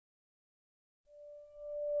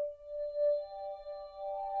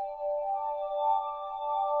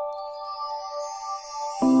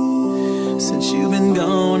Since you've been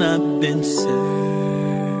gone, I've been searching,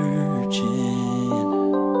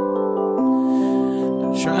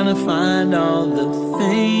 trying to find all the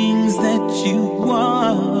things that you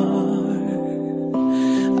are.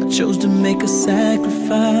 I chose to make a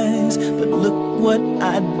sacrifice, but look what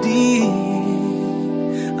I did.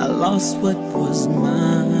 I lost what was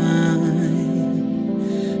mine.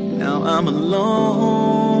 Now I'm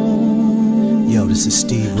alone. Yo, this is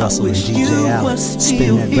Steve Russell and DJ Allen.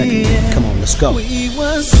 Spin that record. Come on, let's go. We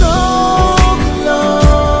were so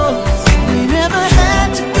close. We never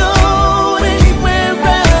had to go anywhere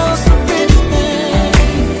else for anything.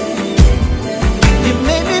 You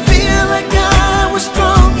made me feel like I was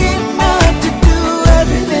strong enough to do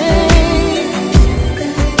everything.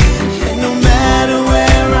 And no matter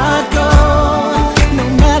where I go, no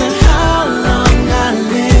matter how long I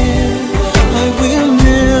live, I will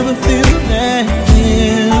never feel that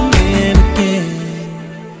feeling again.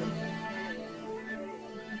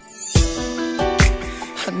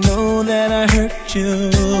 I know that I hurt you,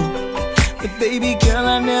 but baby girl,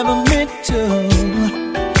 I never meant to.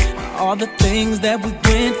 All the things that we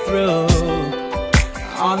went through,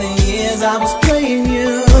 all the years I was playing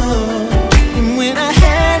you. And when I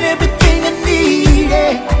had everything I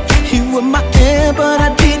needed, you were my air, but I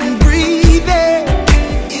didn't breathe it.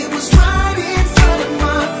 It was right in front of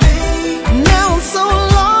my face. Now I'm so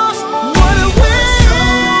lost, what a waste.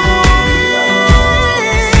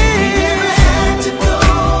 We never had to go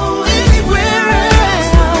anywhere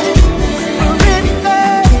else or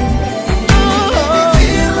anything. Oh, I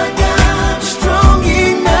feel like I'm strong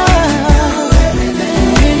enough.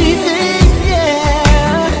 Anything, yeah.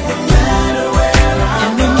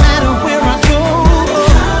 No matter where I go,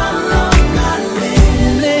 how long I live,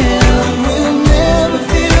 I will never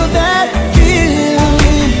feel that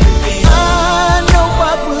feeling. I know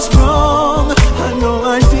I was wrong. I know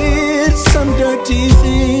I did some dirty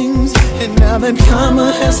things, and now that karma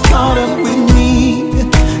has caught up with